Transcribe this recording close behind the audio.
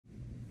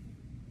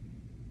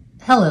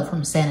Hello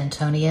from San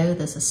Antonio,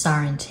 this is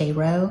SIREN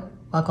Tarot.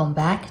 Welcome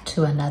back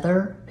to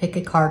another Pick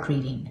a Card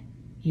reading.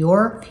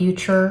 Your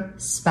future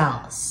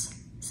spouse,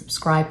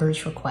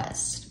 subscriber's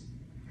request.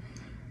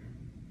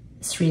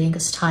 This reading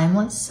is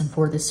timeless, and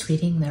for this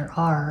reading there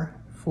are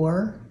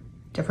 4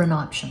 different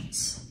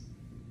options.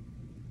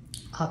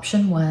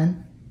 Option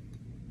 1,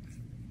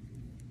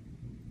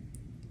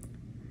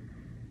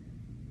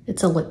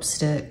 it's a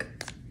lipstick.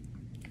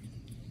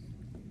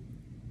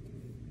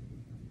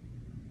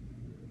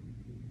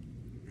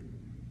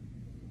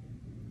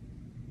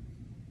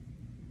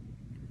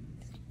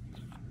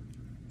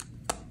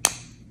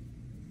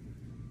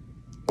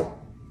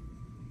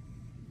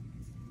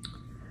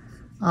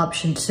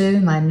 Option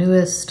 2, my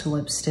newest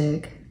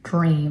lipstick,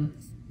 Dream.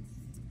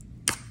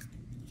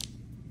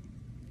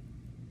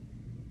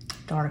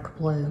 Dark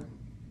blue.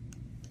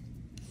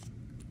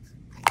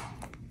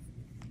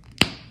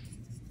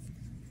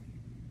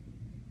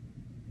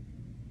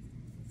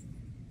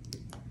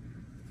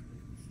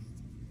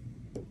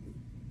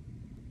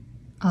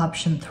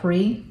 Option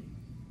 3,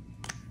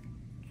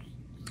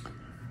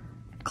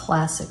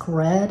 classic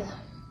red,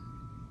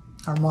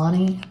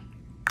 Armani.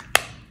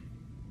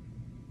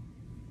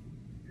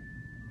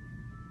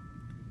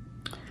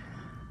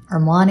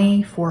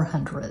 Armani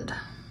 400.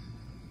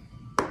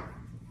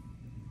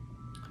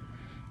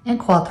 And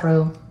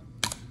Quattro,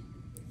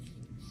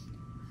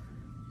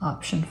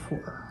 option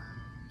 4.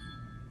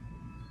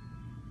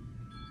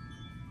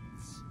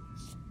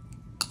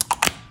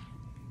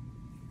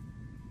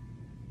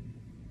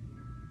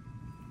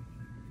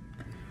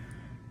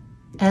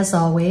 As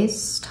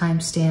always,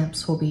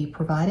 timestamps will be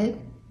provided.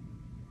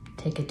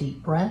 Take a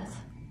deep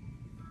breath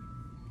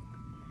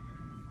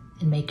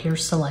and make your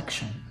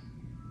selection.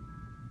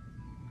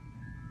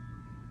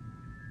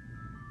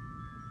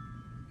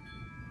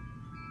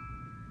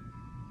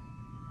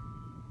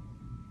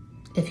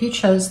 If you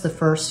chose the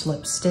first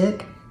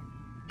lipstick,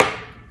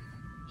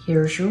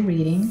 here's your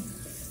reading.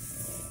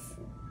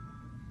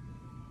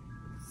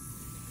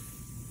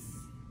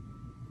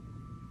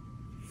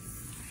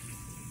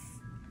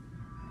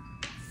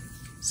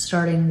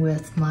 Starting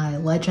with my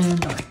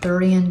Legend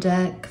Arthurian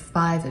deck,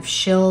 5 of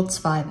Shields,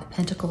 5 of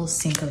Pentacles,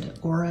 Cinco de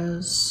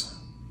Oros,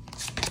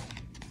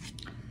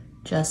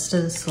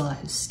 Justice, La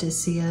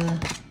Justicia,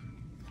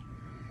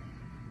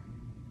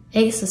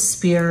 Ace of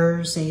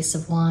Spears, Ace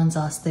of Wands,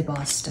 As de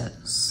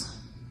Bastos.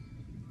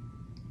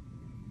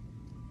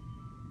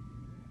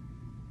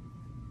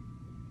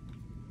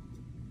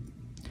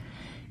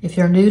 If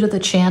you're new to the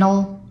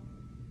channel,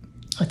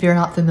 if you're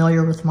not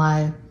familiar with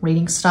my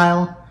reading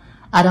style,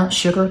 I don't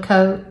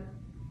sugarcoat,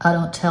 I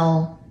don't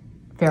tell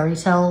fairy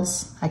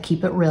tales, I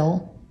keep it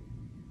real.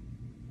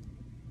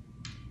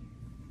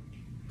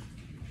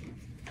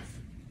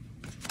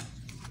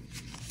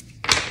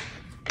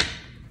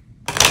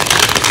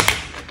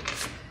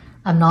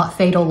 I'm not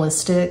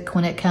fatalistic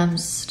when it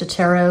comes to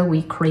tarot.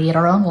 We create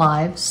our own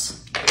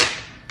lives.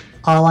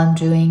 All I'm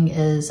doing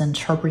is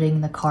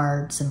interpreting the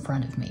cards in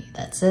front of me.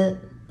 That's it.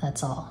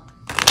 That's all.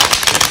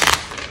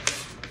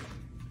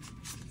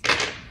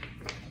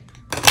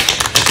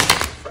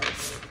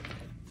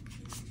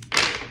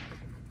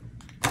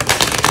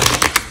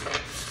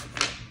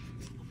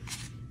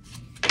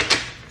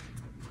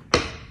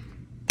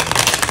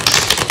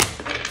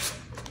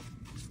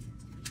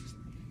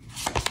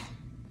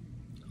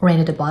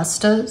 Reina de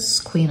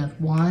Bastos, Queen of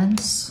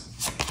Wands.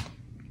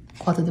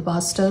 Cuatro de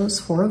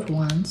Bastos, 4 of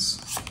Wands.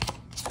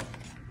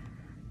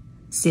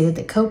 Siete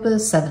de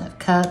Copas, 7 of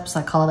Cups.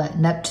 I call that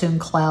Neptune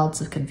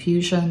clouds of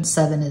confusion.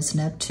 7 is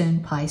Neptune,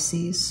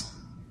 Pisces.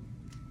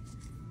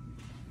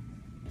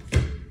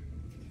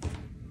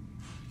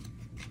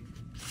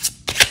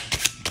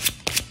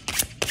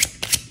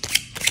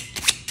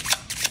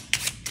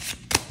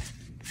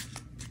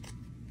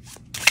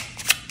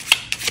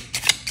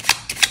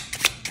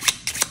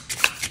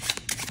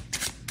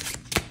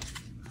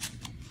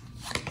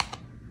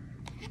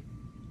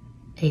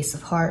 Ace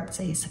of Hearts,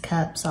 Ace of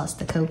Cups, As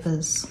de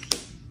Copas,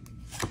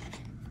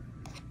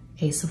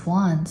 Ace of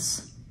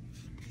Wands,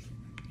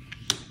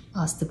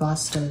 As de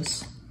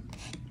Bastos,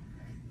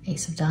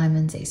 Ace of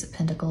Diamonds, Ace of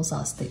Pentacles,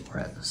 As de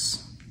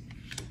Oros.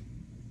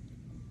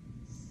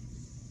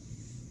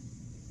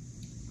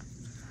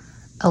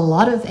 A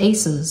lot of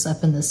aces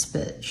up in this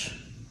bitch.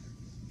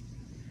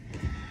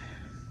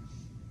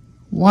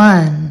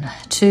 1,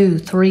 2,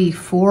 3,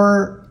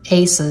 4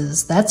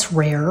 aces. That's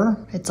rare.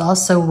 It's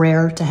also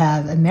rare to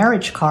have a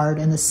marriage card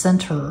in the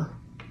center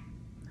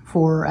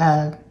for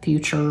a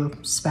future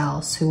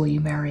spouse. Who will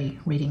you marry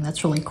reading?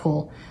 That's really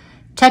cool.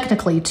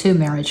 Technically 2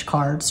 marriage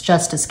cards.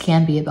 Justice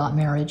can be about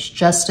marriage.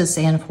 Justice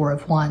and 4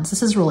 of Wands.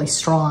 This is really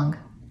strong.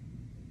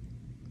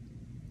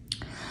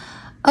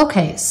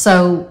 Okay,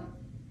 so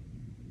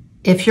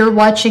if you're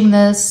watching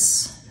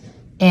this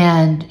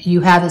and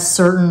you have a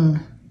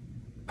certain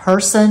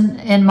person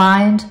in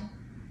mind,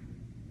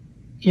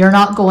 you're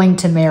not going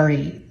to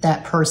marry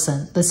that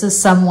person. This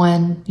is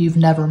someone you've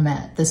never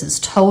met. This is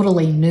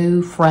totally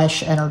new,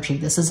 fresh energy.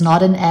 This is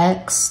not an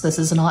ex. This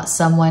is not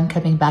someone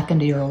coming back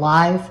into your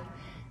life.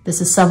 This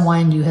is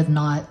someone you have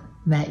not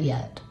met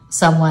yet.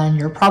 Someone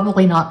you're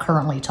probably not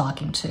currently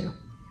talking to.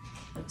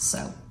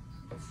 So,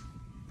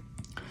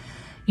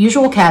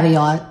 usual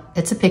caveat,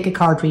 it's a pick a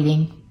card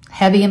reading.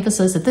 Heavy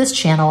emphasis at this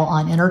channel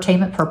on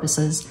entertainment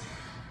purposes.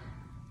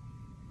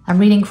 I'm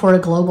reading for a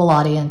global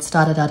audience.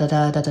 Da da da da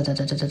da da da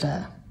da da da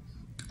da.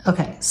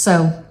 Okay,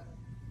 so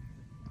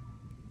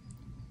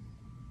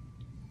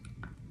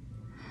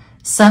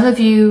some of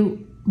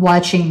you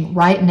watching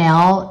right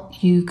now,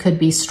 you could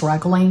be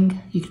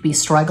struggling. You could be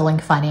struggling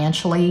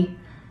financially.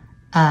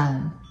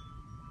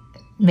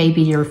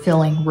 Maybe you're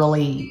feeling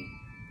really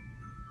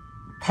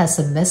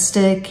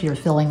pessimistic. You're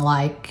feeling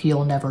like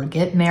you'll never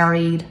get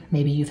married.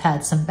 Maybe you've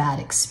had some bad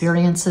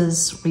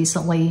experiences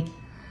recently.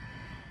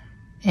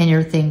 And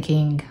you're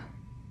thinking,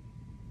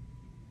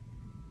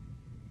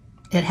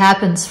 it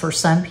happens for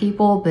some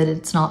people, but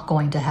it's not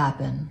going to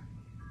happen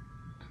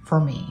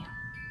for me.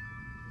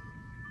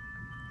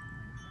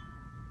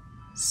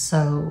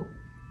 So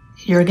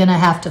you're going to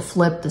have to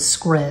flip the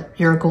script.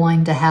 You're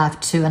going to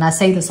have to, and I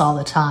say this all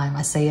the time.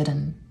 I say it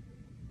in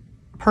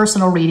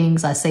personal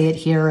readings. I say it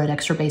here at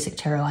Extra Basic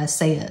Tarot. I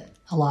say it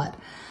a lot.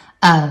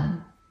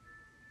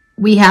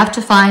 We have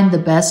to find the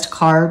best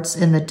cards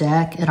in the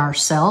deck in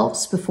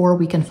ourselves before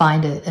we can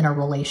find it in a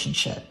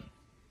relationship.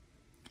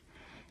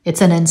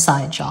 It's an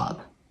inside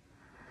job.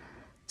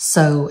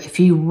 So if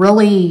you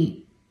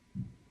really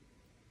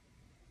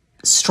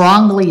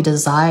strongly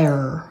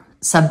desire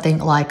something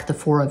like the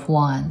Four of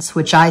Wands,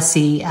 which I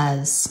see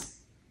as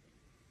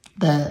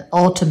the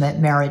ultimate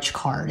marriage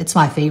card. It's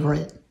my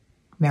favorite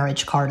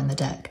marriage card in the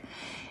deck.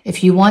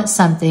 If you want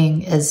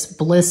something as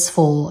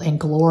blissful and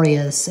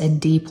glorious and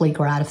deeply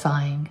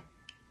gratifying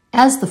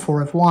as the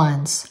Four of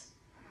Wands,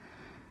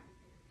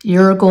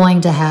 you're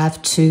going to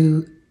have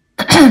to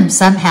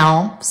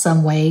somehow,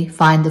 some way,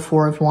 find the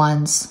Four of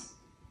Wands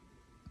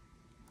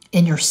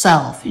in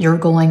yourself. You're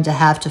going to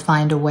have to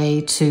find a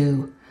way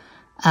to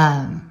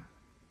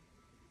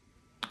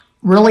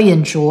really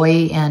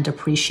enjoy and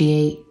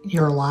appreciate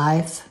your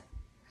life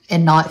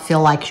and not feel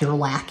like you're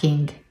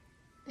lacking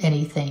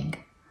anything.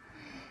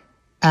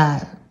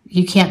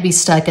 You can't be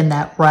stuck in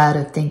that rut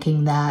of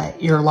thinking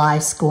that your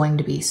life's going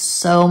to be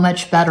so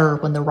much better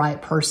when the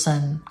right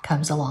person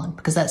comes along,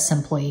 because that's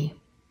simply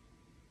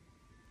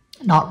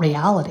not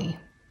reality.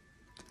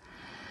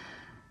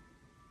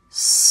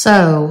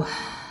 So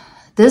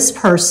this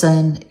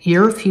person,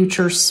 your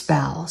future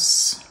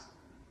spouse,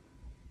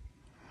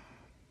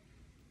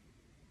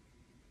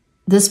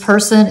 this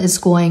person is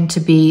going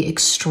to be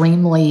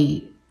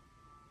extremely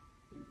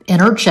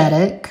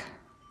energetic,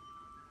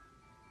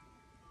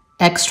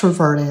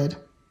 extroverted,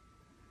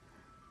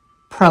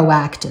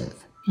 proactive.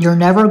 You're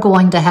never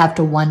going to have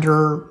to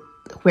wonder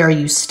where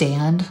you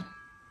stand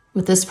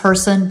with this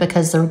person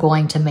because they're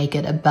going to make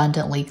it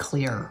abundantly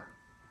clear.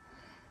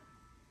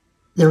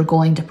 They're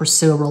going to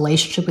pursue a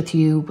relationship with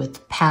you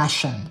with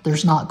passion.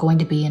 There's not going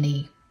to be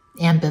any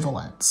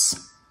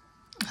ambivalence.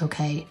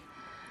 Okay?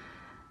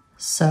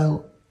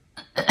 So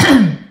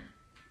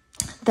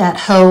that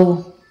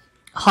whole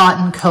hot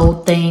and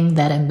cold thing,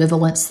 that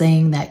ambivalence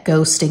thing, that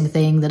ghosting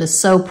thing that is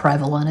so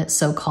prevalent, it's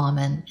so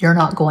common, you're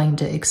not going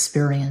to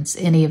experience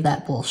any of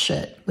that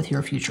bullshit with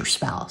your future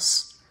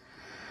spouse.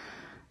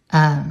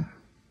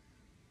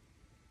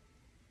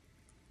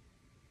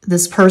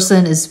 This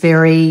person is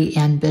very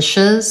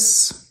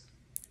ambitious.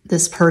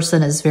 This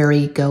person is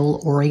very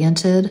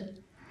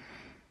goal-oriented.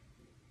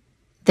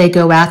 They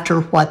go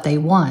after what they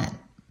want.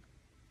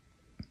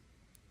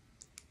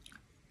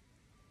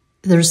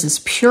 There's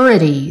this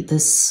purity,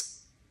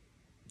 this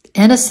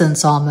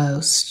innocence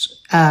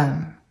almost.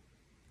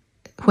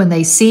 When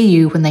they see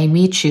you, when they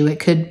meet you, it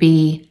could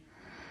be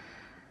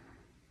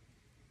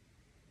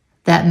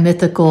that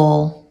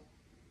mythical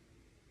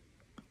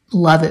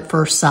love at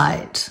first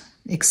sight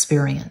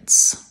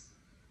experience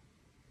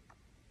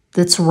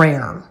that's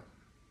rare.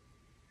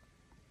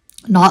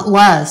 Not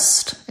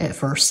lust at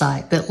first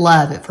sight, but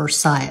love at first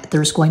sight.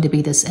 There's going to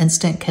be this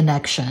instant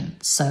connection.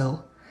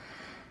 So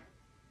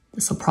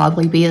this will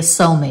probably be a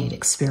soulmate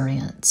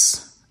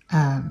experience.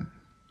 There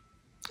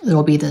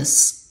will be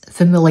this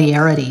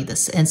familiarity,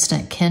 this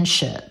instant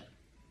kinship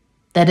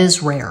that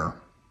is rare.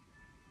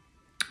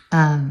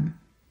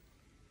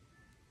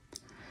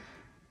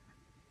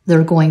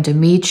 They're going to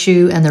meet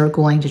you and they're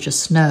going to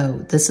just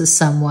know this is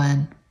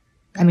someone,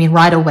 I mean,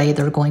 right away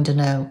they're going to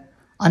know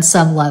on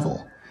some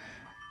level,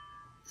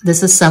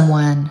 this is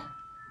someone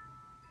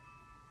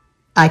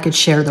I could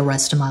share the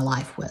rest of my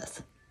life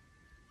with.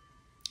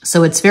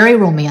 So it's very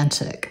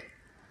romantic.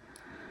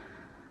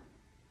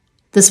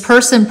 This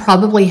person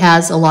probably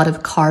has a lot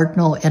of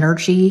cardinal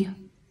energy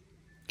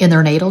in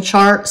their natal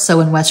chart. So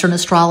in Western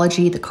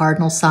astrology, the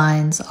cardinal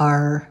signs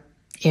are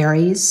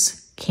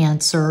Aries,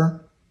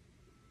 Cancer,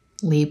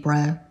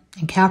 Libra,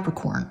 and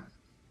Capricorn.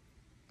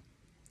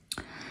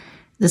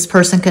 This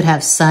person could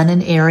have Sun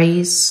in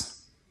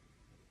Aries,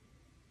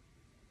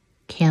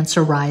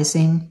 Cancer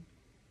rising,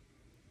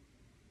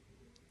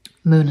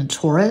 Moon in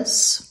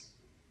Taurus.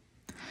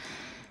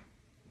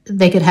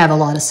 They could have a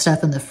lot of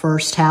stuff in the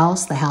first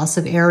house, the house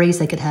of Aries.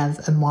 They could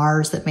have a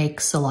Mars that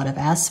makes a lot of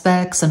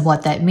aspects. And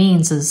what that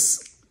means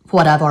is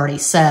what I've already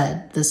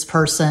said. This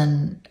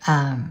person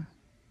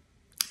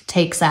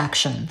takes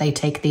action. They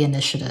take the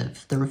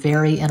initiative. They're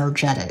very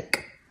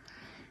energetic,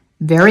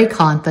 very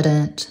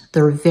confident.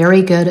 They're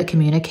very good at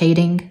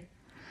communicating.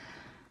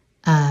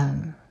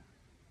 I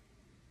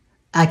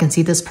can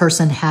see this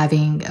person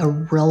having a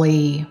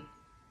really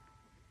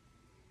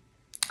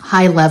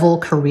high-level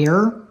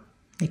career.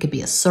 They could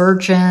be a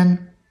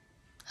surgeon,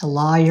 a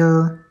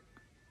lawyer,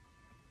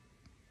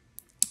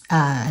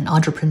 an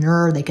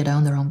entrepreneur. They could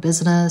own their own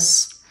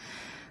business.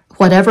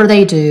 Whatever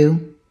they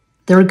do,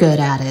 they're good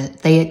at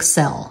it. They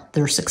excel.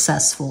 They're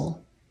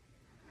successful.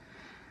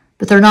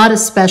 But they're not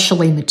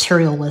especially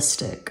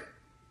materialistic.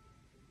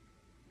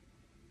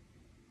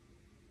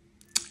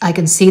 I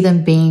can see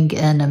them being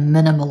in a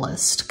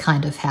minimalist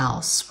kind of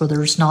house where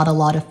there's not a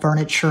lot of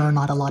furniture,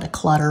 not a lot of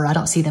clutter. I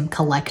don't see them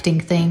collecting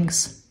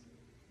things.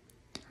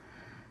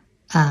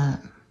 I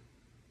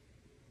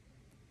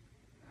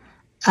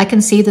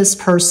can see this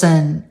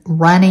person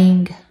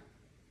running,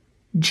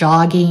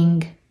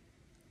 jogging,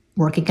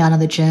 working out in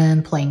the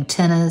gym, playing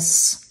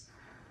tennis.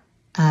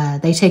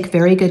 They take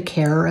very good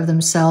care of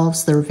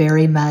themselves. They're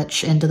very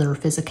much into their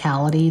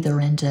physicality. They're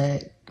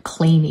into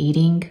clean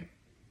eating.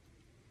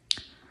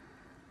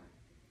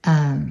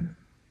 And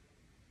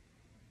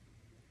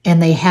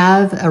they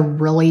have a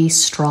really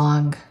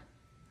strong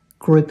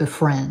group of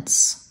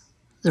friends.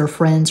 Their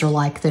friends are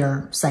like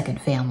their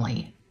second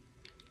family.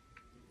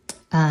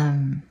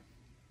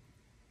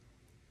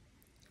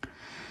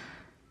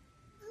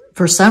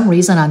 For some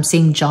reason, I'm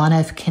seeing John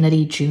F.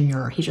 Kennedy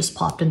Jr. He just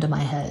popped into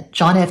my head.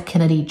 John F.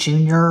 Kennedy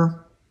Jr.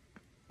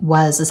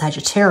 was a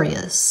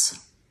Sagittarius.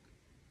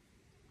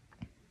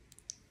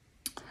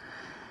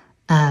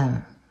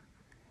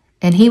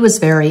 And he was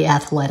very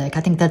athletic.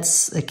 I think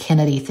that's a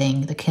Kennedy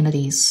thing. The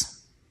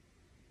Kennedys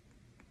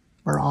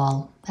were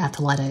all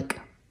athletic.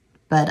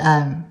 But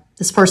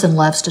this person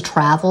loves to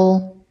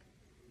travel.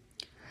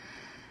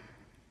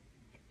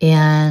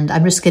 And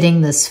I'm just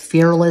getting this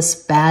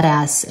fearless,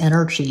 badass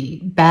energy.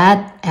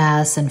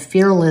 Badass and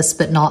fearless,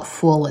 but not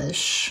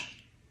foolish.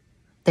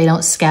 They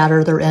don't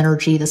scatter their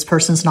energy. This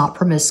person's not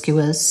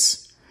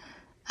promiscuous.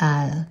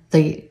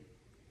 They're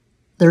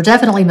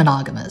definitely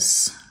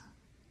monogamous.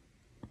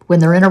 When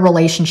they're in a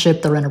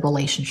relationship, they're in a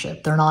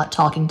relationship. They're not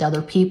talking to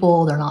other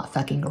people. They're not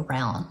fucking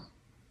around.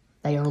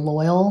 They are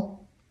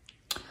loyal,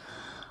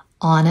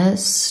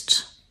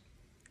 honest.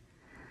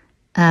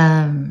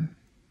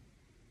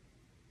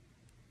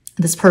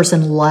 This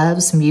person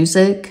loves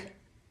music.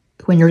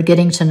 When you're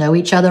getting to know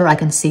each other, I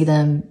can see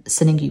them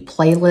sending you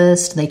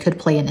playlists. They could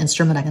play an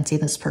instrument. I can see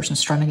this person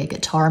strumming a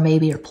guitar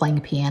maybe or playing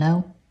a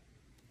piano.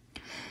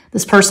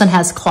 This person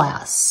has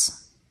class.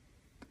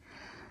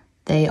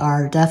 They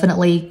are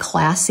definitely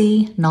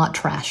classy, not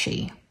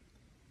trashy.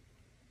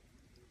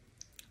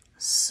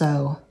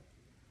 So,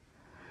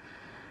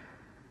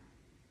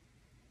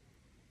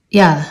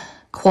 yeah,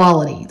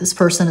 quality. This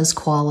person is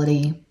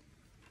quality.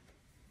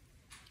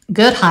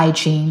 Good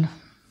hygiene.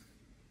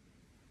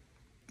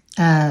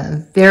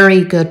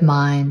 Very good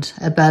mind,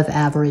 above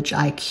average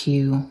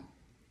IQ.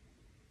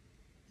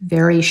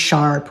 Very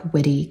sharp,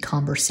 witty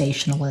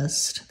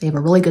conversationalist. They have a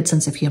really good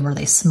sense of humor.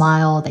 They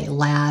smile, they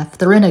laugh.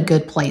 They're in a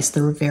good place.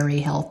 They're very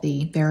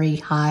healthy, very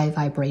high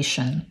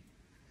vibration.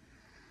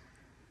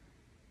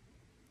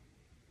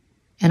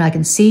 And I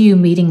can see you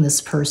meeting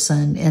this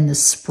person in the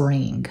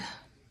spring,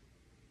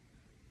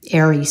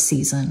 Aries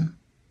season,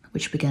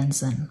 which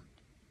begins in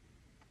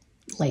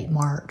late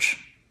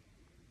March.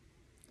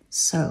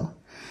 So,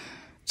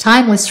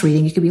 timeless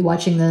reading. You could be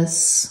watching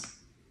this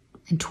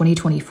in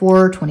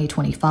 2024,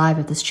 2025,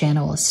 if this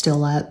channel is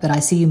still up, but I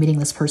see you meeting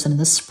this person in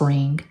the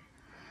spring.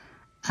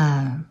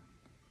 I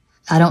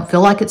don't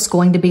feel like it's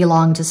going to be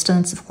long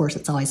distance. Of course,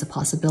 it's always a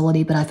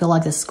possibility, but I feel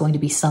like this is going to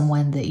be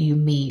someone that you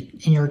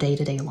meet in your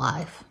day-to-day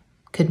life.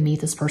 Could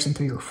meet this person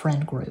through your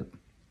friend group.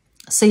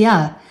 So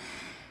yeah,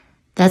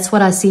 that's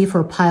what I see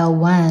for pile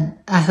 1.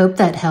 I hope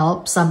that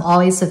helps. I'm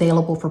always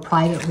available for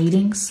private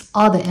readings.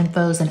 All the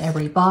info's in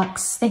every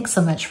box. Thanks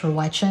so much for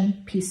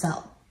watching. Peace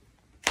out.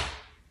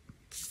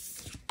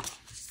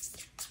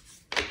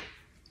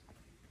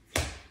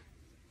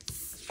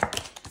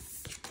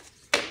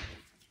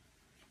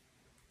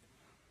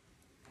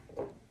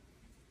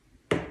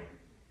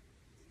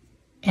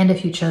 And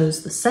if you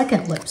chose the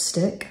second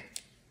lipstick,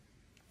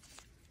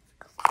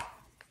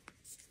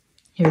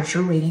 here's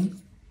your reading.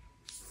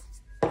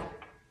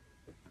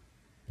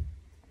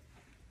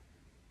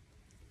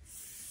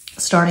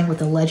 Starting with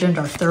the Legend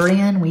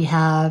Arthurian, we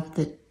have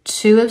the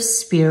Two of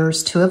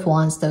Spears, Two of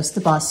Wands, Dos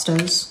de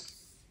Bastos.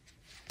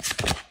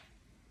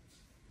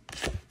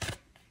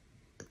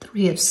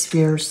 Three of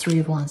Spears, Three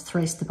of Wands,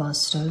 Tres de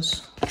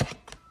Bastos.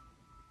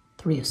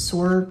 Three of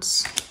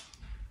Swords,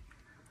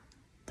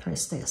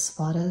 Tres de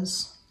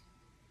Espadas.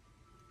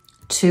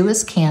 2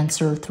 is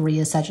Cancer, 3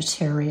 is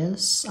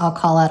Sagittarius. I'll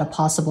call out a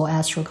possible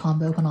astro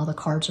combo when all the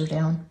cards are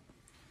down.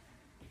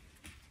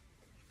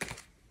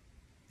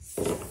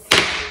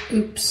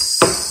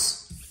 Oops.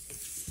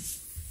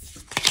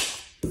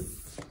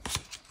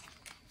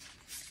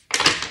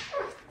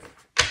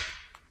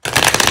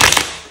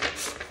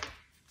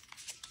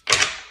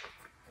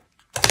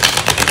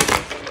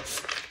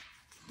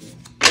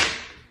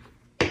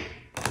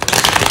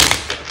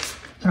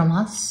 Uno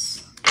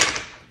más.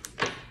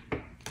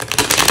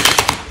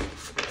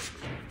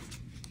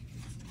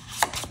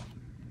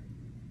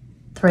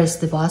 Tres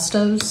de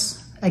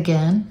bastos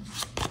again.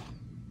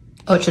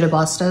 Ocho de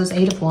bastos,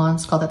 8 of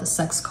wands, call that the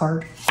sex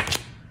card.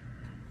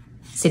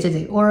 Siete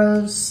de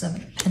oros,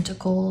 7 of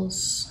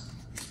pentacles.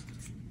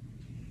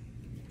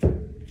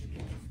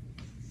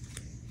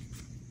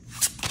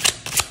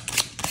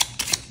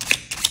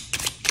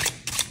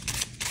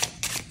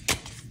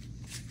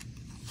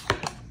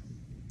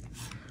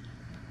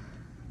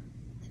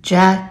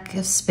 Jack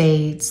of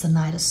spades, the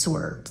knight of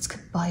swords,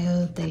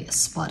 caballo de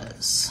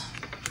espadas.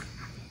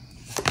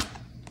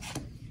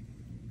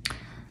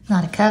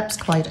 Knight of cups,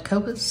 caballo de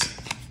copas.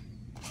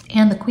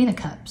 And the queen of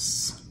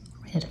cups,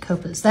 reina de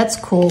copas. That's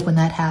cool when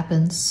that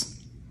happens.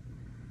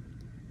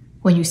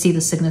 When you see the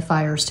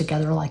signifiers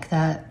together like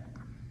that.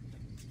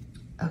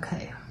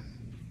 Okay.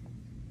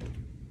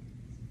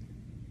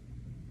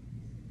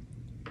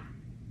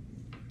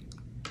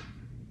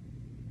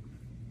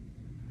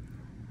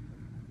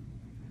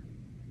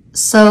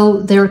 So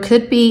there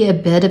could be a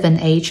bit of an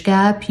age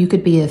gap. You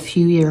could be a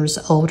few years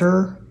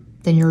older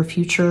than your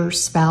future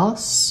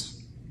spouse.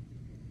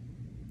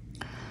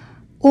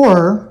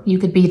 Or you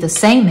could be the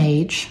same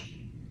age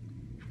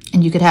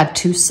and you could have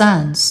 2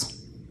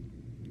 sons.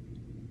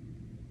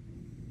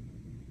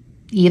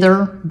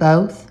 Either,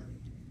 both.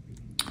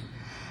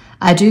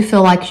 I do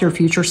feel like your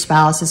future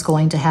spouse is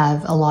going to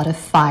have a lot of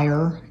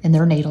fire in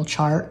their natal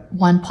chart.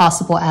 One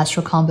possible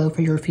astro combo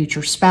for your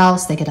future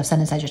spouse, they could have Sun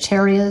in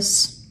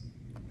Sagittarius.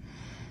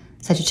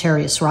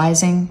 Sagittarius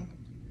rising,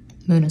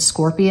 moon in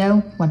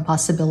Scorpio, one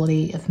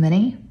possibility of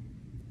many.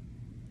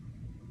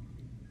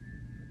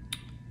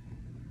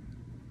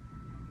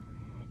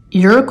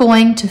 You're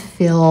going to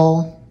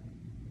feel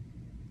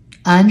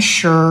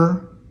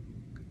unsure,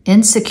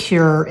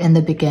 insecure in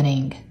the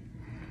beginning.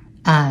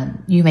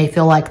 You may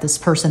feel like this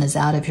person is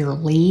out of your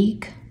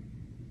league.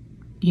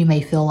 You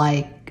may feel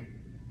like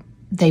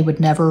they would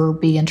never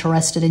be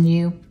interested in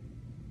you.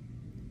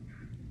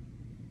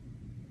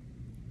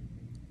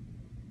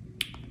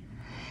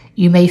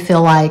 You may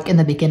feel like in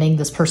the beginning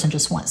this person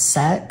just wants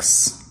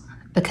sex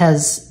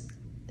because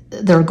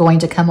they're going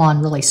to come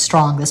on really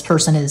strong. This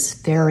person is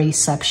very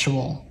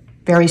sexual,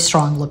 very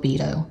strong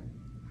libido.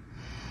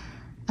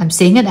 I'm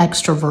seeing an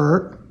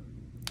extrovert.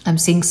 I'm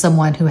seeing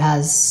someone who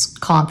has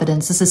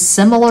confidence. This is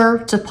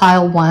similar to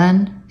pile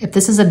 1. If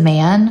this is a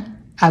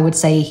man, I would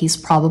say he's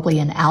probably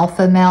an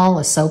alpha male,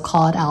 a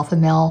so-called alpha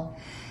male.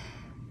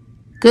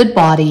 Good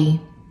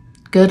body,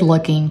 good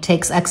looking,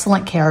 takes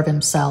excellent care of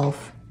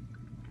himself.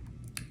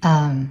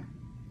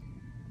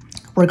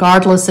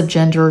 Regardless of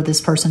gender,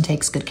 this person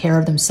takes good care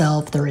of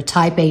themselves. They're a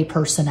type A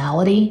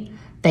personality.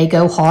 They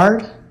go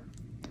hard.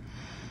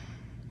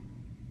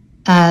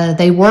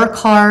 They work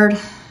hard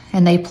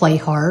and they play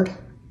hard.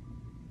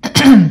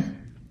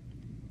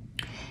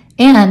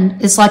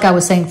 And it's like I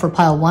was saying for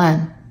pile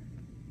 1.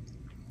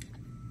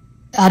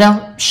 I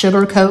don't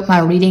sugarcoat my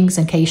readings.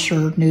 In case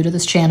you're new to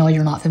this channel,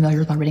 you're not familiar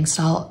with my reading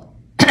style.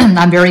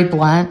 I'm very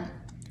blunt.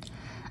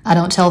 I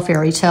don't tell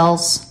fairy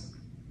tales.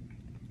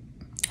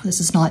 This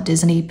is not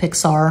Disney,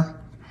 Pixar.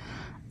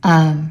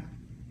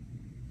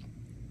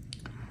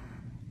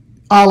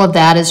 All of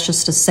that is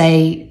just to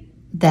say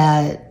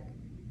that,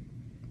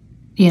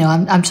 you know,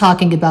 I'm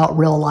talking about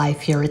real life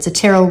here. It's a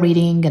tarot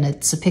reading and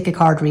it's a pick a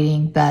card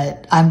reading,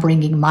 but I'm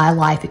bringing my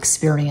life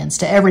experience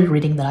to every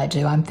reading that I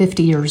do. I'm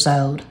 50 years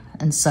old,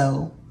 and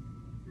so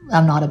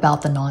I'm not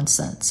about the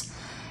nonsense.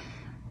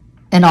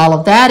 And all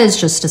of that is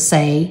just to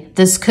say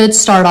this could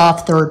start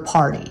off third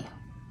party.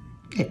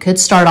 It could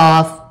start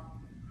off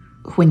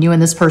when you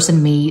and this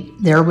person meet,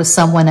 they're with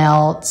someone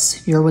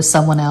else, you're with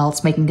someone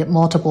else, making it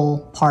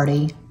multiple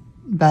party.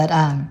 But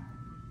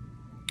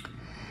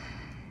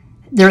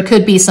there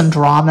could be some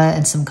drama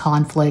and some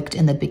conflict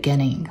in the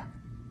beginning.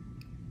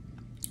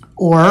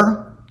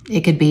 Or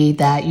it could be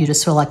that you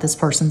just feel like this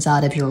person's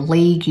out of your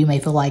league. You may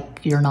feel like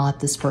you're not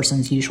this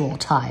person's usual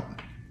type.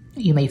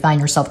 You may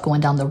find yourself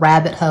going down the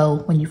rabbit hole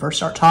when you first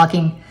start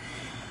talking,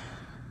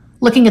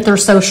 looking at their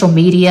social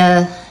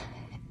media,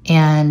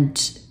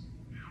 and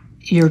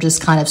you're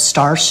just kind of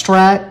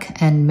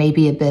starstruck and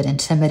maybe a bit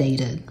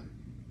intimidated.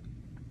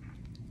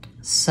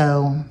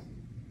 So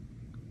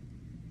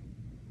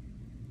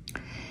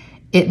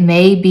it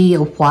may be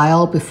a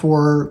while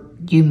before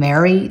you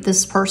marry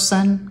this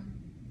person.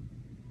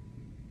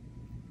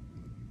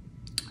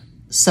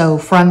 So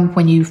from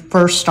when you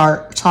first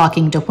start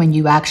talking to when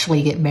you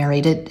actually get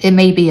married, it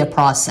may be a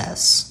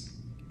process,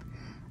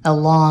 a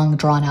long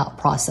drawn out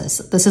process.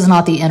 This is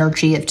not the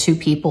energy of 2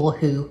 people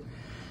who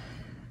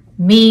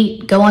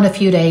meet, go on a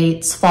few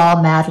dates,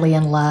 fall madly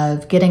in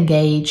love, get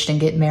engaged, and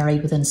get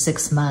married within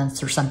 6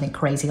 months or something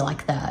crazy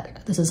like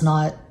that. This is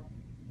not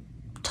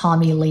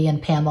Tommy Lee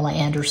and Pamela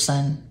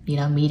Anderson, you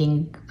know,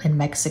 meeting in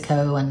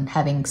Mexico and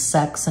having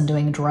sex and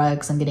doing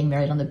drugs and getting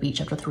married on the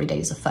beach after 3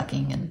 days of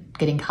fucking and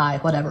getting high,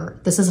 whatever.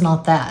 This is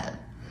not that.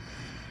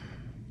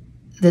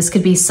 This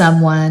could be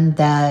someone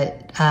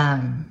that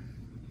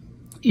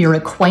you're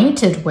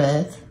acquainted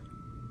with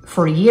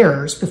for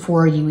years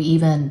before you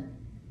even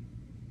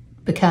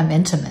become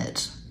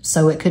intimate.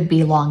 So it could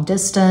be long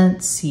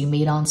distance, you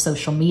meet on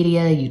social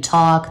media, you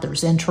talk,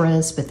 there's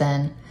interest, but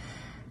then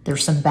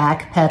there's some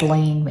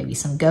backpedaling, maybe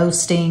some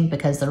ghosting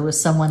because there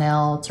was someone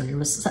else,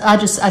 or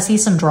I see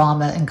some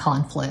drama and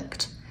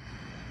conflict.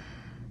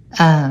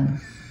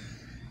 To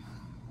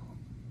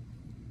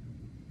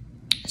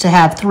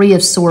have 3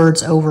 of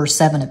Swords over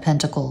 7 of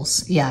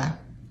Pentacles, yeah.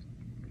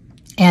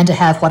 And to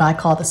have what I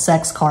call the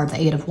sex card, the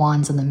 8 of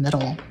Wands in the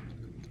middle.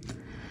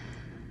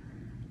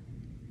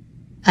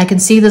 I can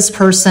see this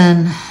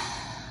person,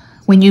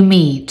 when you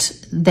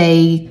meet,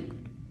 they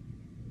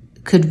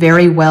could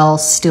very well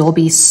still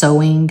be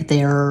sowing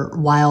their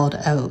wild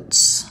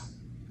oats.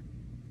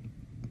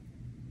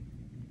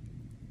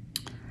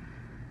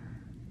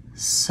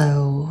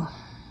 So,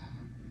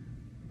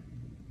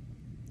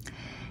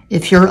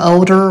 if you're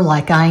older,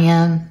 like I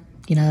am,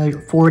 you know,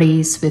 your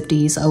 40s,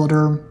 50s,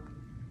 older,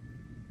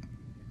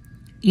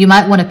 you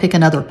might want to pick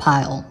another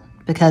pile.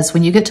 Because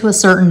when you get to a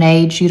certain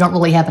age, you don't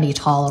really have any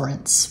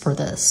tolerance for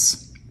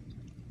this.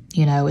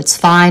 You know, it's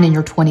fine in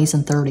your 20s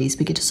and 30s,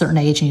 but you get to a certain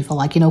age and you feel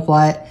like, you know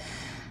what?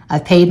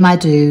 I've paid my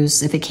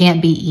dues. If it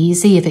can't be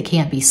easy, if it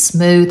can't be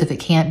smooth, if it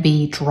can't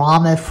be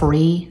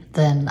drama-free,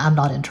 then I'm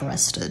not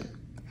interested.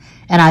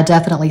 And I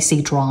definitely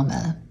see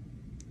drama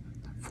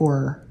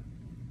for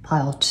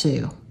pile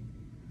 2.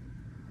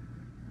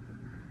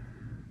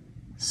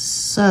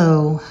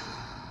 So,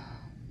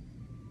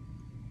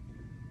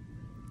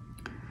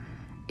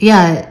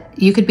 yeah,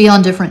 you could be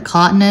on different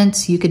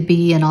continents. You could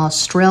be in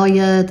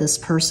Australia. This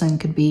person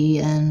could be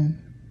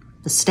in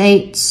the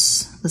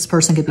States. This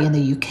person could be in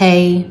the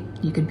UK.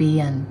 You could be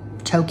in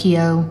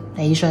Tokyo,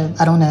 Asia.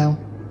 I don't know.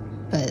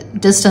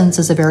 But distance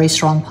is a very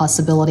strong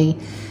possibility.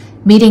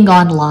 Meeting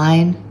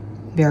online,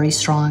 very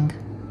strong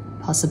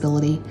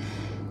possibility.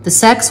 The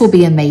sex will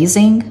be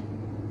amazing,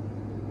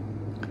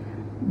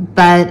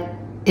 but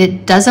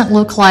it doesn't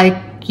look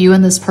like you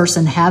and this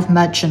person have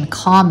much in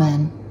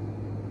common.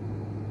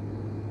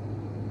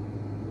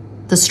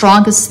 The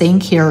strongest thing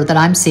here that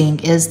I'm seeing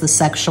is the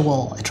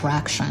sexual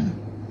attraction.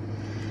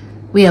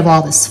 We have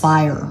all this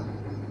fire.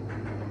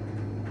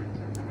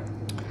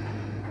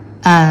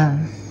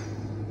 And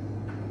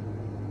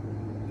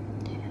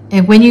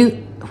when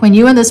you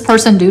and this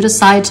person do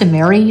decide to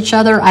marry each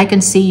other, I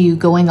can see you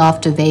going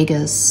off to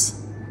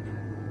Vegas.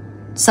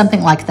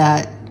 Something like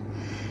that.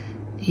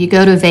 You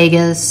go to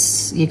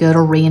Vegas, you go to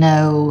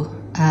Reno,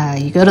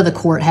 you go to the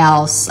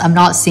courthouse. I'm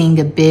not seeing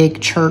a big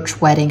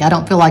church wedding. I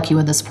don't feel like you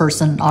and this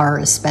person are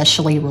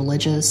especially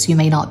religious. You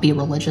may not be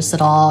religious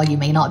at all. You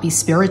may not be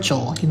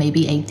spiritual. You may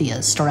be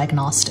atheist or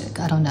agnostic.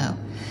 I don't know.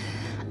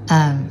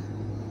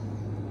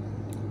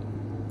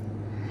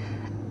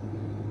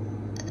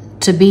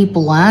 To be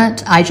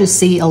blunt, I just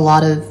see a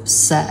lot of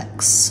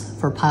sex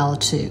for pile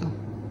 2.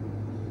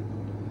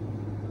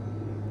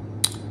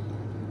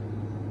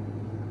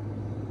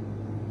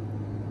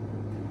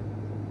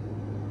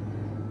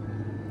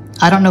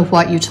 I don't know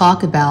what you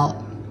talk about.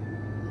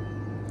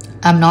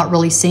 I'm not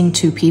really seeing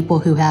 2 people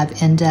who have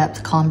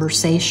in-depth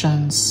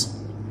conversations.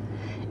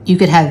 You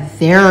could have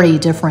very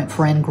different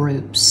friend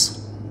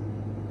groups.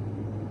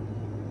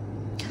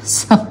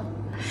 So,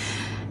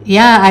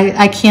 yeah,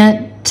 I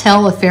can't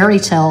tell a fairy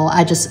tale.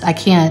 I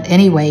can't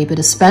anyway, but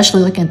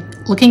especially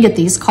looking at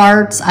these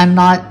cards, I'm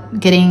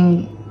not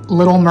getting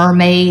Little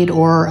Mermaid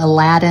or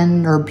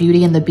Aladdin or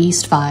Beauty and the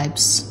Beast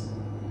vibes.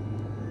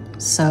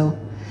 So,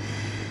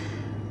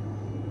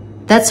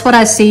 that's what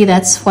I see.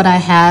 That's what I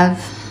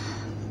have.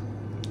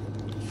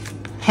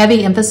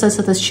 Heavy emphasis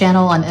of this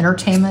channel on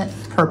entertainment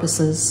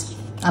purposes.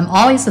 I'm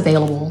always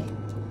available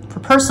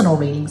for personal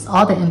readings.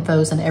 All the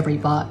info's in every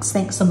box.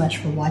 Thanks so much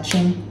for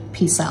watching.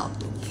 Peace out.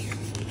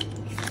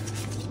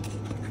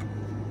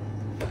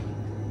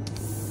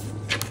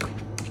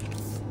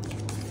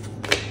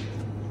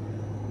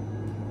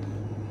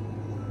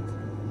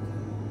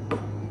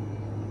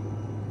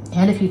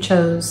 And if you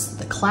chose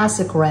the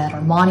classic red,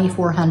 Armani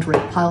 400,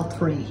 pile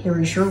 3,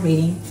 here is your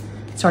reading.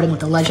 Starting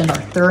with the Legend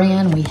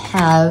Arthurian, we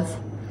have,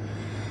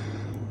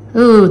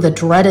 ooh, the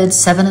dreaded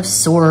 7 of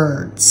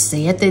Swords,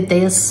 Siete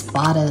de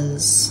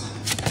Espadas,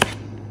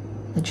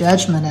 the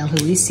Judgment, El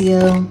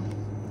Juicio,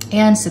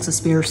 and 6 of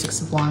Spears,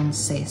 6 of Wands,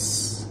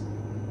 Seis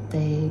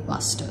de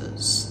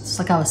Bastos. It's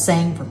like I was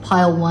saying for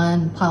pile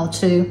 1, pile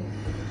 2.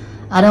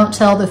 I don't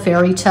tell the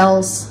fairy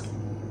tales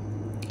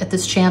at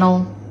this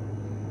channel.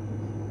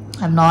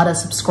 I'm not a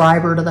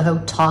subscriber to the whole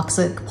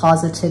toxic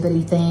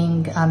positivity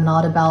thing. I'm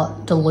not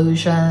about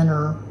delusion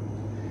or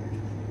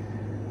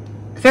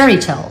fairy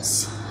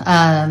tales.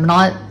 I'm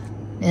not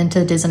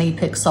into Disney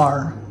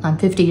Pixar. I'm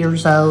 50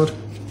 years old.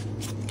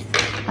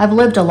 I've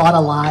lived a lot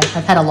of life.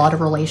 I've had a lot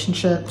of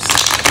relationships,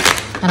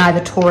 and I have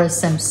a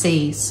Taurus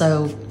MC,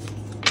 so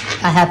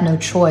I have no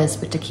choice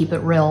but to keep it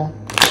real.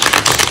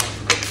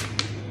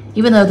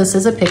 Even though this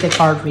is a pick a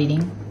card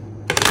reading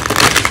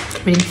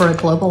for a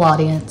global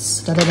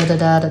audience.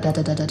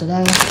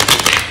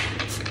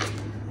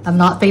 I'm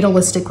not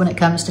fatalistic when it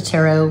comes to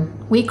tarot.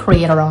 We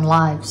create our own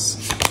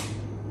lives.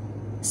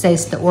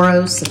 Seis de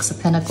Oros, Six of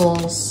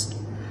Pentacles.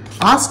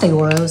 As de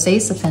Oros,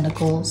 Ace of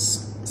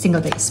Pentacles. Cinco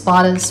de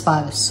Espadas,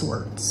 Five of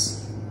Swords.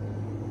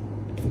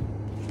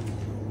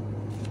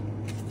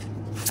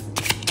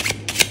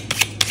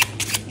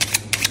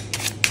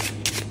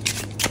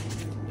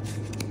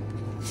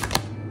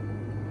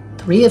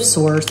 Three of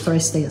Swords,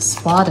 Tres de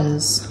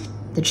Espadas.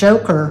 The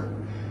Joker,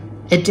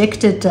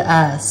 addicted to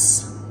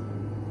us.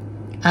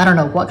 I don't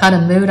know what kind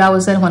of mood I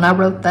was in when I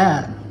wrote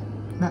that.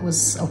 That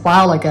was a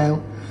while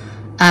ago.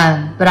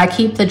 But I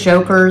keep the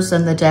Jokers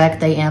in the deck.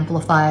 They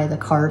amplify the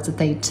cards that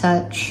they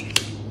touch.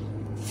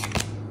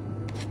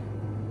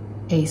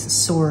 Ace of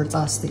Swords,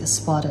 As de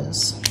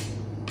Espadas.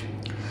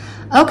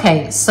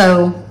 Okay,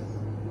 so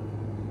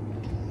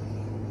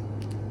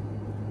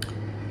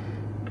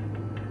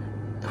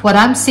what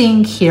I'm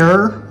seeing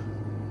here,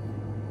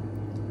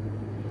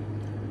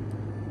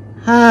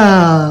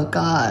 oh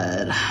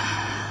God,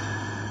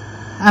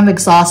 I'm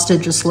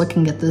exhausted just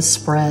looking at this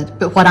spread.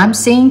 But what I'm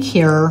seeing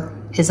here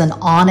is an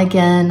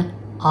on-again,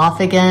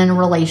 off-again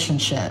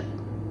relationship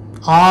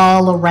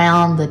all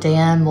around the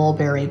damn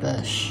mulberry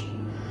bush.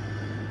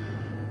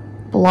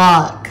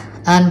 Block,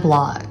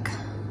 unblock.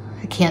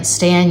 I can't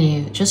stand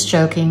you. Just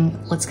joking.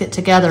 Let's get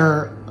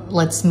together.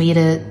 Let's meet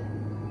at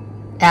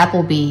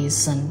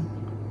Applebee's and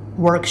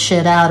work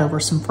shit out over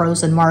some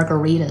frozen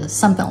margaritas.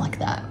 Something like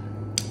that.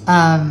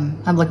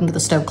 I'm looking at the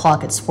stove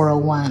clock. It's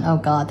 4:01. Oh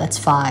God, that's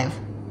 5.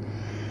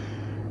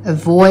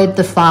 Avoid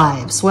the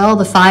 5s. Well,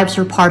 the 5s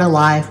are part of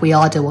life. We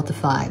all deal with the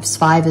 5s.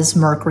 5 is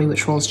Mercury,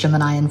 which rules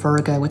Gemini and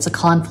Virgo. It's a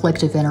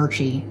conflict of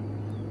energy.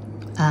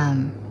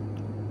 5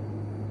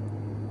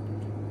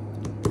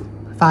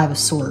 of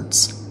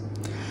Swords.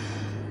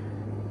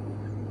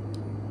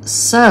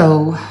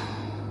 So,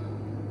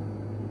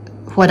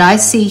 what I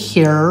see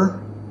here,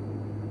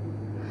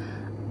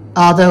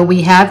 although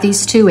we have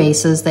these two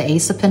aces, the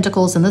Ace of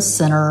Pentacles in the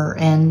center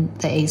and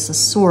the Ace of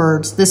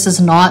Swords, this is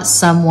not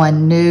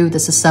someone new.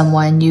 This is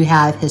someone you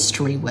have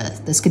history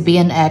with. This could be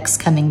an ex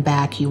coming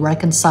back. You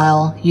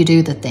reconcile, you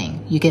do the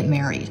thing, you get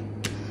married.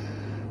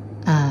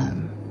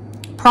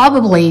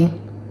 Probably,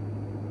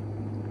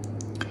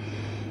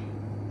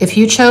 if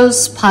you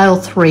chose pile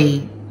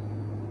 3,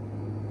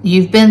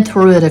 you've been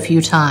through it a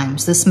few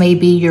times. This may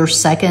be your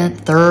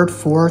 2nd, 3rd,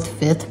 4th,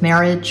 5th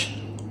marriage.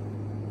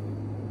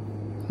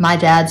 My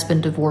dad's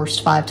been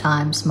divorced 5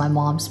 times. My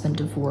mom's been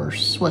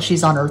divorced. Well,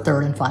 she's on her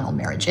 3rd and final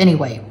marriage.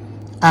 Anyway,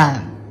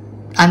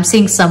 I'm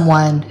seeing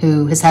someone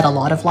who has had a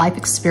lot of life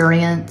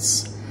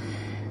experience.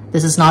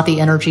 This is not the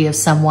energy of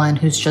someone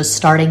who's just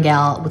starting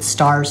out with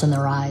stars in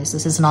their eyes.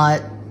 This is not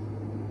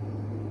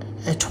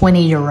a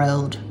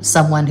 20-year-old,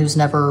 someone who's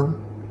never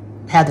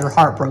had their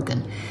heart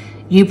broken.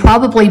 You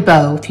probably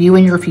both, you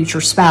and your future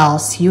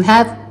spouse, you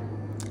have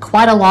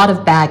quite a lot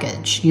of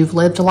baggage. You've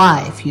lived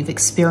life. You've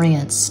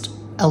experienced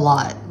a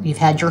lot. You've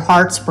had your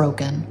hearts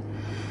broken.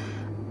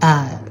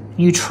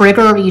 You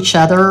trigger each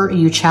other.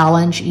 You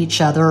challenge each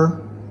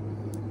other.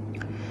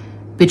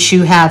 But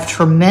you have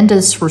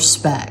tremendous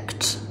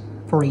respect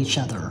for each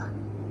other.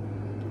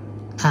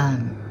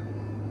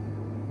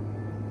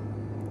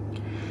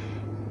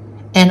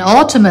 And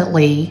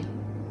ultimately,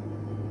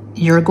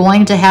 you're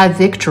going to have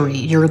victory.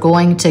 You're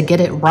going to get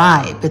it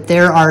right. But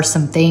there are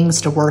some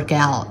things to work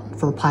out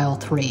for pile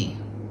 3.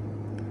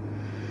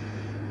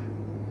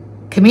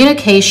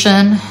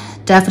 Communication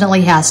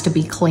definitely has to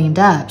be cleaned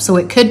up. So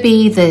it could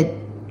be that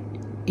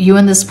you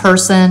and this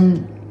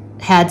person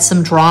had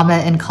some drama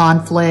and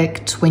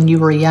conflict when you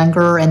were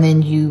younger, and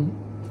then you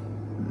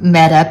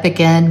met up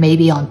again,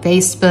 maybe on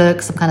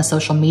Facebook, some kind of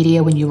social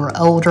media when you were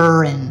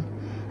older and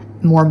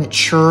more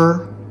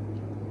mature.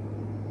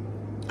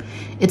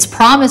 It's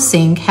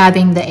promising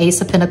having the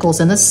Ace of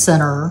Pentacles in the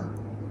center,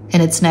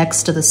 and it's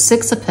next to the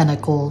 6 of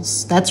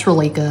Pentacles. That's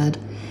really good.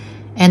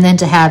 And then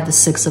to have the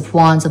 6 of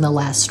Wands in the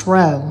last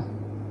row.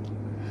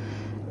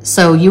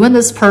 So you and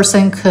this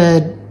person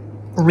could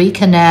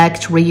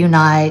reconnect,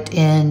 reunite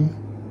in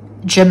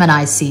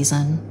Gemini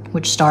season,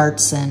 which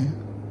starts in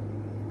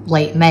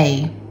late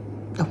May,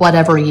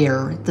 whatever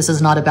year. This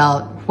is not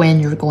about when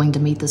you're going to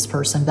meet this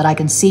person, but I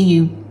can see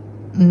you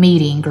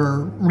meeting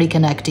or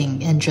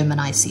reconnecting in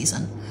Gemini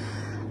season.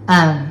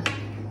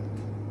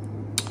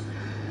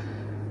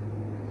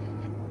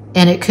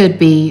 And it could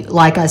be,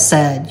 like I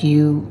said,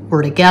 you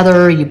were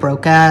together, you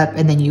broke up,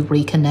 and then you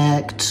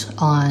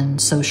reconnect on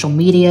social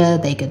media.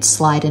 They could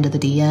slide into the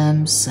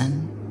DMs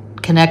and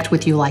connect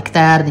with you like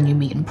that, and then you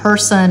meet in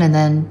person, and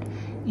then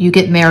you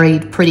get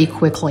married pretty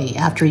quickly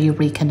after you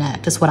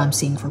reconnect, is what I'm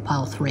seeing for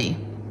pile 3.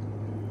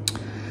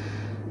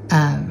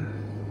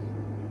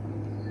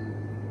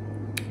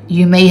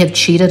 You may have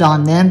cheated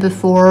on them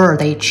before, or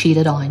they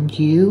cheated on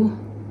you.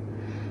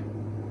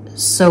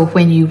 So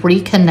when you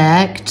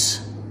reconnect,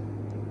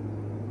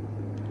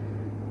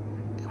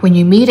 when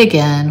you meet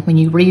again, when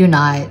you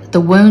reunite, the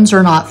wounds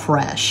are not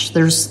fresh.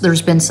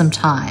 There's been some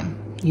time.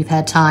 You've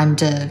had time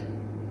to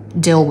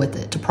deal with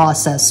it, to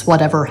process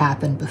whatever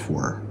happened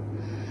before.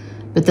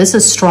 But this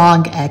is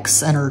strong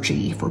X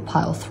energy for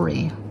pile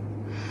 3.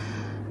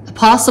 A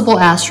possible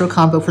astro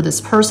combo for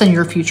this person,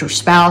 your future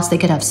spouse. They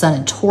could have Sun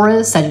in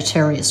Taurus,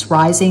 Sagittarius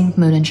rising,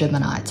 Moon in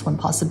Gemini. It's one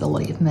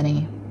possibility of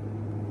many.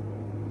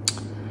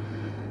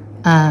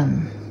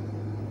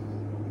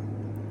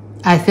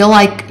 I feel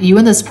like you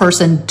and this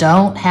person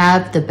don't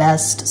have the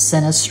best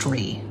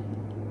synastry.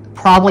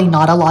 Probably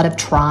not a lot of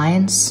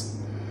trines.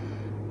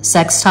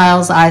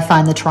 Sextiles, I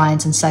find the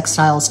trines and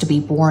sextiles to be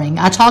boring.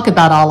 I talk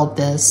about all of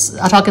this.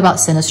 I talk about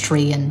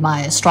synastry in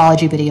my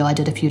astrology video I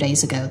did a few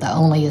days ago, the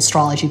only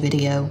astrology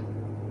video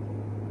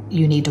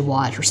you need to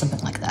watch or something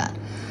like that.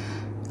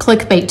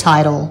 Clickbait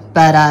title,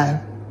 but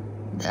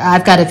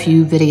I've got a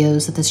few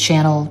videos at this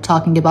channel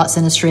talking about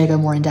synastry. I go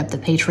more in depth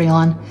at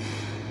Patreon.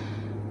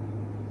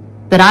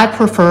 But I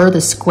prefer the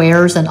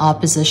squares and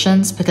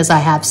oppositions because I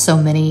have so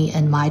many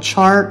in my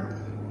chart.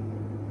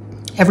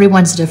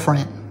 Everyone's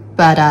different.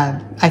 But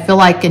I feel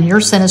like in your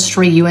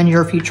synastry, you and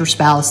your future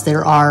spouse,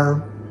 there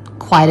are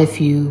quite a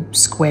few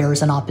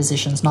squares and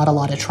oppositions, not a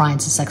lot of trines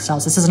and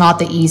sextiles. This is not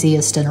the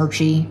easiest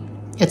energy.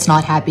 It's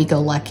not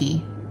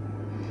happy-go-lucky.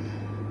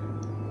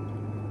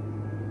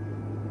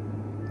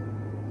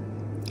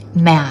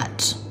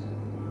 Matt.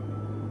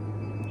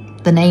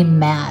 The name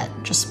Matt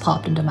just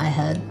popped into my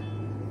head.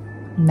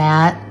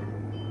 Matt,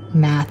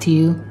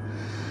 Matthew,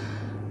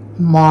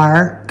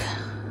 Mark,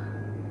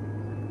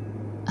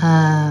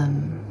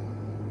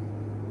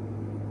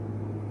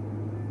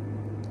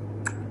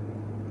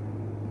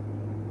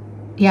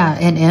 yeah,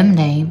 an M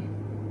name,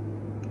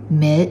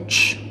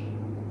 Mitch,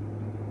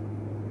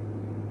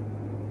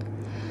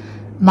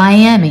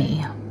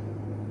 Miami,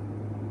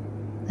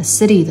 a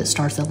city that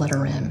starts with the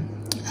letter M.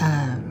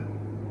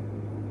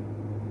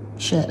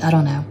 Shit, I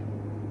don't know.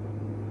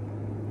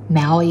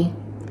 Maui.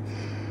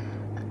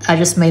 I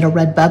just made a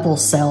redbubble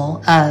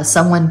sale.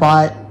 Someone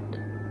bought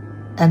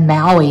a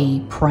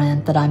Maui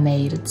print that I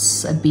made.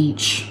 It's a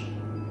beach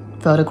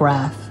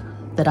photograph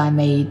that I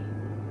made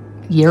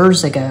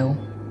years ago.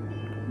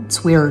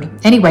 It's weird.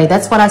 Anyway,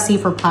 that's what I see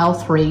for pile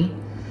 3.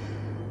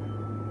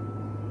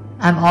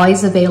 I'm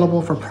always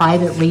available for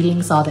private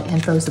readings. All the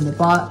info's in the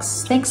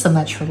box. Thanks so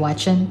much for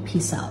watching.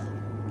 Peace out.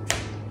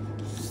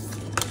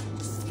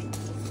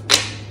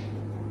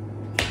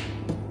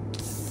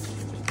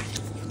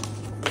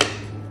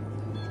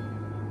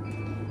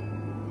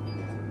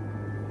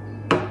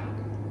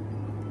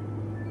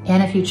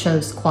 And if you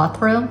chose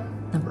Quattro,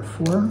 number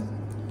 4,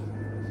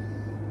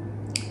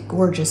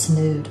 gorgeous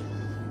nude.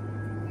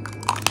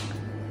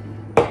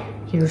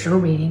 Here's your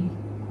reading.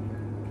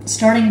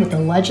 Starting with the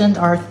Legend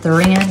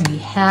Arthurian, we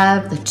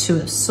have the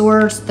Two of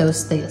Swords,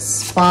 Dos de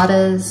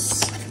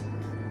Espadas,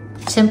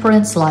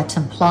 Temperance, La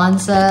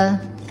Templanza,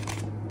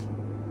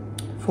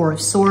 Four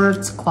of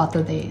Swords,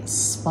 Cuatro de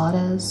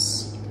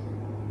Espadas,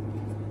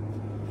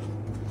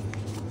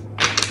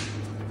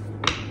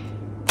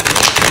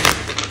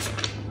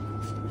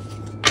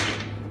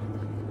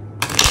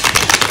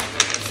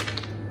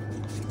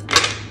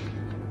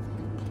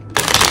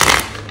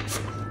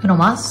 uno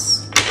más.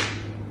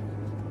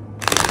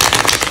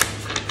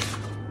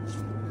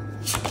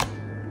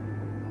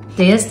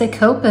 Diez de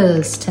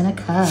Copas, 10 of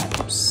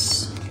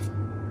Cups.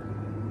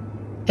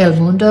 El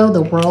Mundo,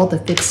 the world, the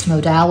fixed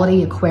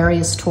modality,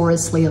 Aquarius,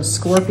 Taurus, Leo,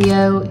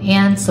 Scorpio,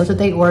 and Soto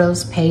de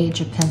Oros, Page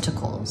of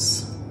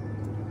Pentacles.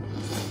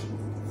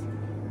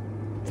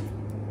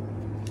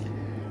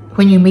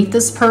 When you meet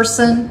this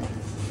person,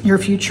 your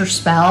future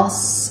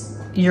spouse,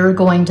 you're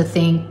going to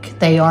think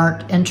they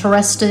aren't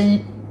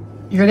interested.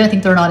 You're going to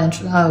think they're not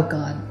interested. Oh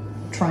God,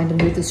 I'm trying to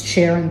move this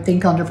chair and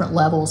think on different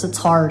levels. It's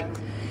hard.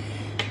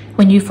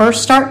 When you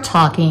first start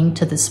talking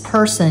to this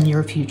person,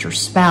 your future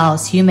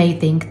spouse, you may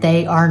think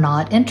they are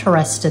not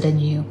interested in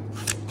you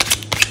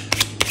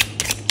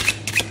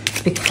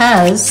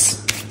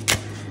because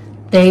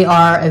they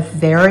are a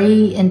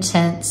very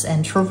intense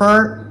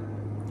introvert.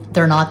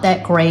 They're not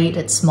that great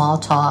at small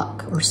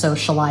talk or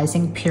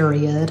socializing,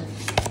 period.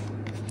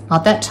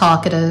 Not that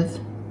talkative.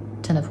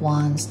 10 of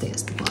Wands,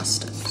 Diez de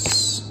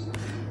Bastos.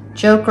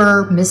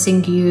 Joker,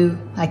 missing you.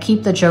 I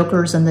keep the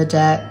jokers in the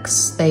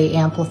decks. They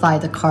amplify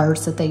the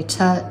cards that they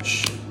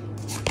touch.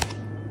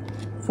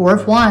 Four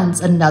of Wands,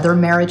 another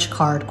marriage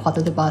card,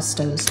 Cuatro de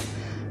Bastos.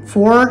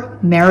 4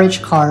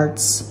 marriage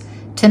cards.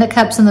 10 of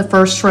Cups in the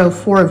first row,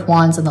 4 of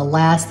Wands in the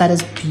last. That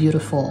is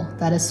beautiful.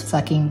 That is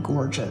fucking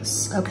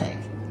gorgeous. Okay.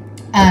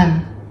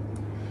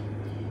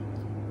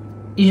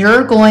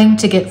 You're going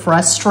to get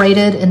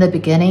frustrated in the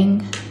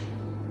beginning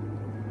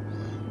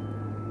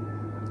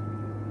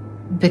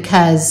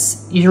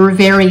because you're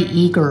very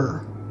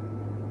eager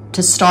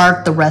to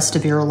start the rest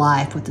of your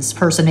life with this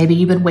person. Maybe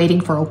you've been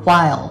waiting for a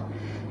while.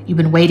 You've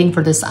been waiting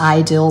for this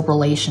ideal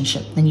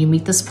relationship. Then you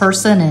meet this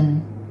person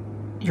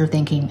and you're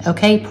thinking,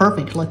 okay,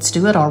 perfect. Let's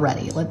do it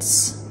already.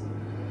 Let's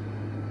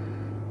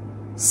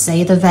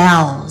say the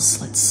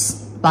vows. Let's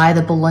buy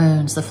the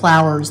balloons, the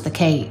flowers, the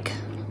cake,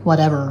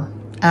 whatever.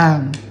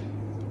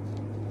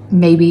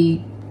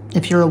 Maybe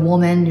if you're a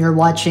woman, you're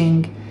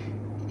watching,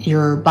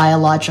 your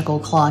biological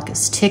clock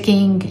is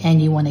ticking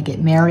and you want to get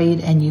married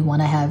and you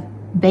want to have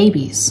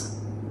babies.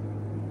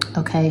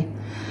 Okay?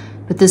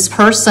 But this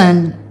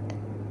person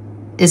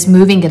is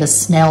moving at a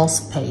snail's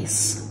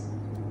pace.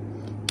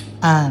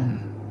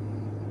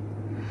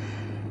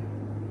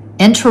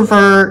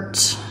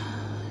 Introvert,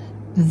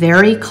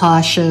 very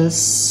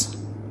cautious.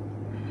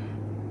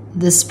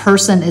 This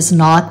person is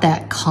not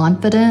that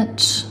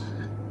confident.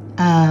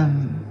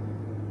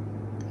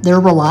 They're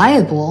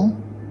reliable,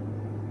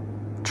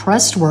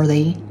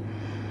 trustworthy,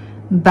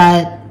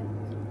 but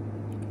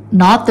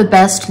not the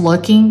best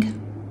looking,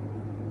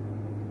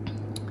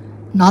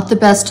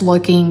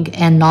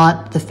 and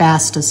not the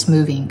fastest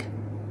moving.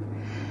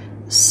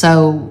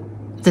 So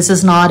this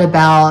is not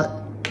about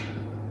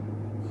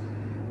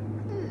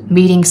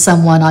meeting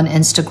someone on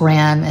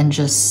Instagram and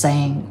just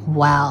saying,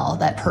 wow,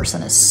 that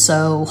person is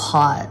so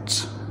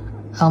hot.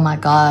 Oh my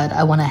God,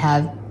 I want to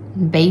have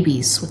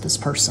babies with this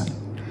person.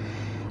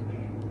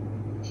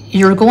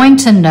 You're going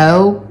to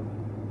know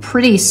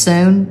pretty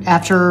soon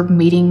after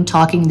meeting,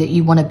 talking, that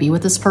you want to be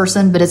with this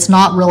person, but it's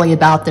not really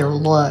about their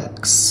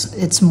looks.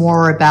 It's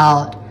more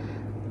about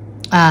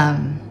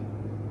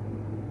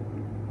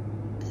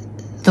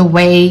the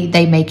way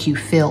they make you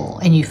feel,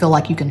 and you feel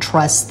like you can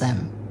trust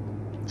them.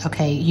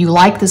 Okay, you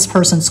like this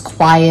person's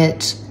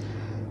quiet,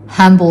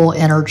 humble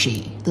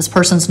energy. This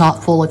person's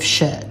not full of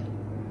shit.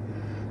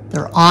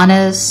 They're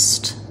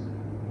honest.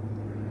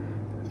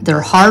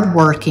 They're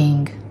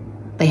hardworking.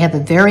 They have a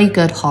very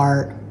good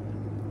heart.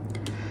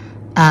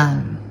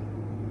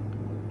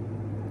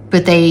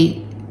 But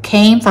they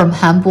came from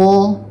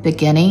humble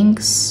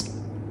beginnings,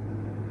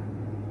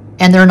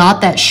 and they're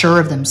not that sure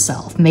of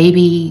themselves.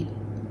 Maybe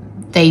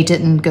they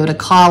didn't go to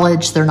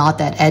college. They're not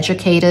that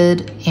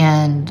educated,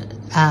 and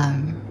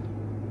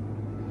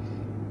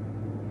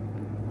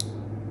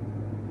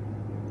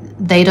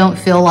they don't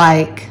feel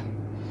like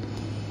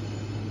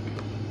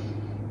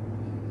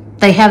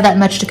they have that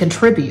much to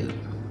contribute.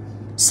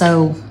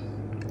 So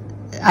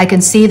I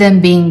can see them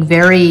being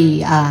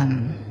very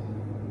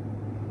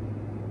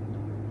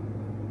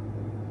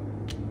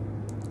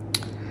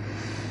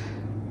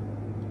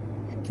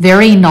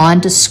very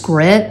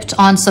nondescript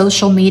on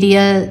social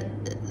media.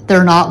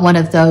 They're not one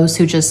of those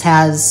who just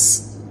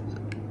has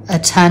a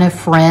ton of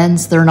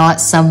friends. They're not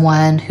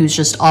someone who's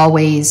just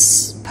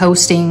always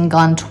posting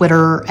on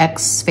Twitter,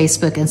 X,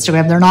 Facebook,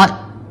 Instagram. They're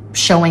not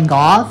showing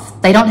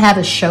off. They don't have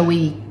a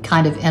showy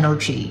kind of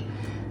energy.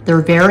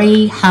 They're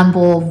very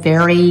humble,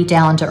 very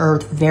down to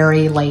earth,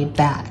 very laid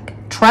back.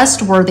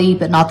 Trustworthy,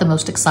 but not the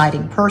most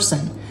exciting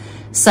person.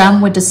 Some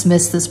would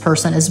dismiss this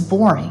person as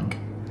boring.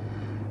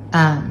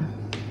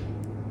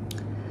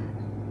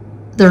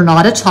 They're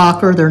not a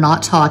talker. They're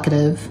not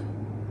talkative.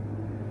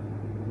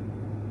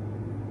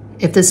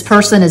 If this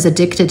person is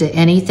addicted to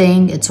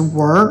anything, it's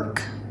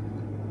work.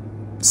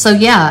 So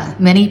yeah,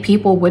 many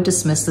people would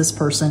dismiss this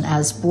person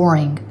as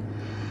boring.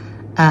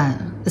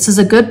 This is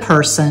a good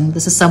person.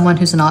 This is someone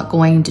who's not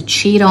going to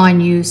cheat on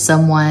you,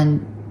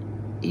 someone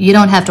you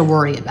don't have to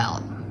worry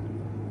about.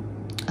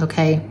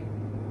 Okay?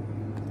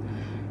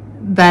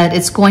 But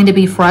it's going to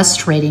be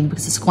frustrating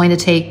because it's going to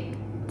take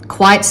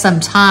quite some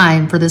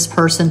time for this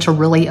person to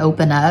really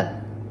open up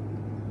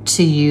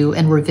to you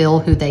and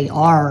reveal who they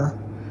are.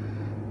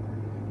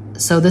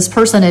 So this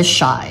person is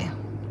shy.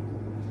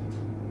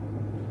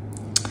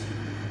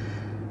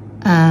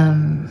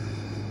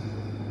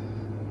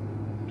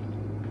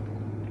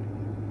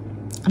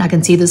 And I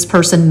can see this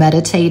person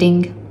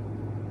meditating.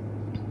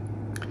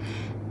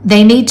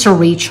 They need to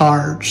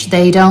recharge.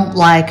 They don't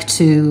like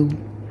to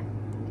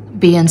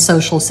be in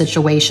social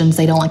situations.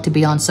 They don't like to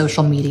be on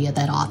social media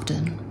that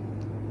often.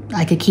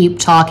 I could keep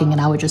talking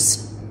and I would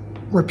just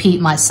repeat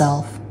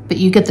myself, but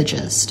you get the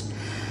gist.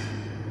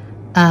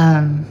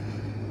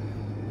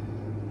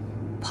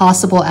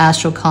 Possible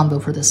astral combo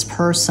for this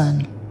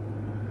person.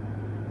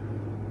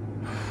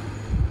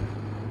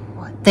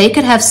 They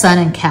could have Sun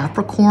in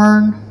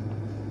Capricorn.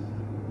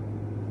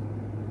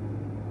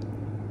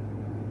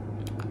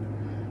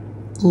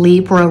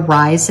 Libra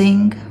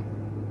rising.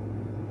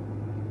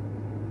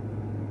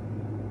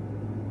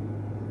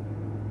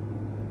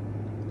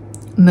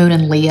 Moon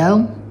in Leo,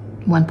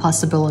 one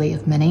possibility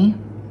of many.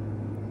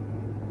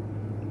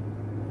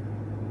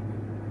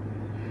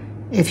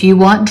 If you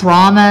want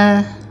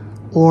drama,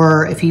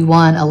 or if you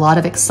want a lot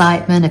of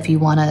excitement, if you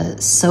want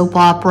a soap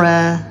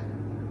opera,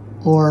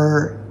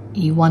 or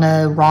you want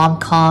a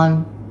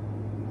rom-com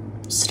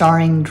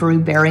starring Drew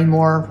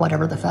Barrymore,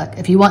 whatever the fuck.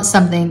 If you want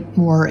something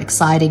more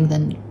exciting,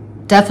 then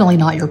definitely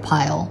not your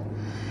pile.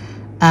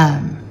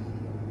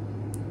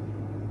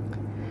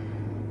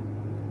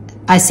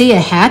 I see a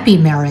happy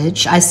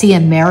marriage. I see a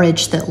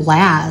marriage that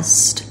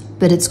lasts,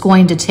 but it's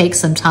going to take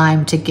some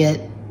time to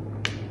get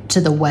to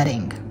the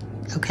wedding,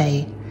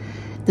 okay?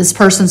 This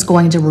person's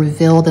going to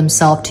reveal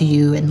themselves to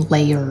you in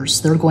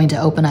layers. They're going to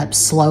open up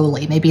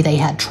slowly. Maybe they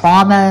had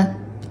trauma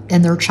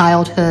in their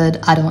childhood.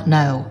 I don't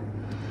know.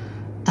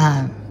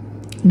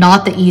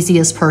 Not the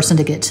easiest person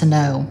to get to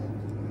know.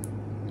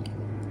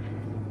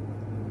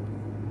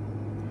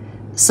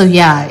 So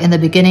yeah, in the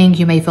beginning,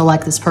 you may feel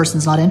like this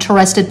person's not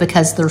interested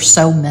because they're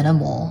so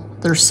minimal.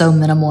 They're so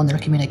minimal in their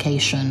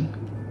communication.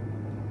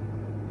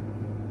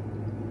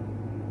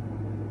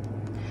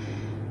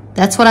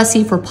 That's what I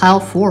see for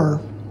pile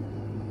 4.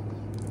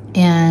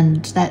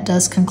 And that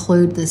does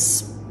conclude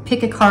this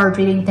pick a card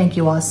reading. Thank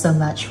you all so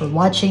much for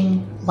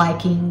watching,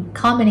 liking,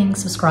 commenting,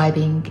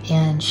 subscribing,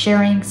 and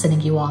sharing.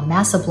 Sending you all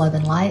massive love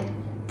and light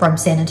from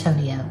San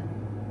Antonio.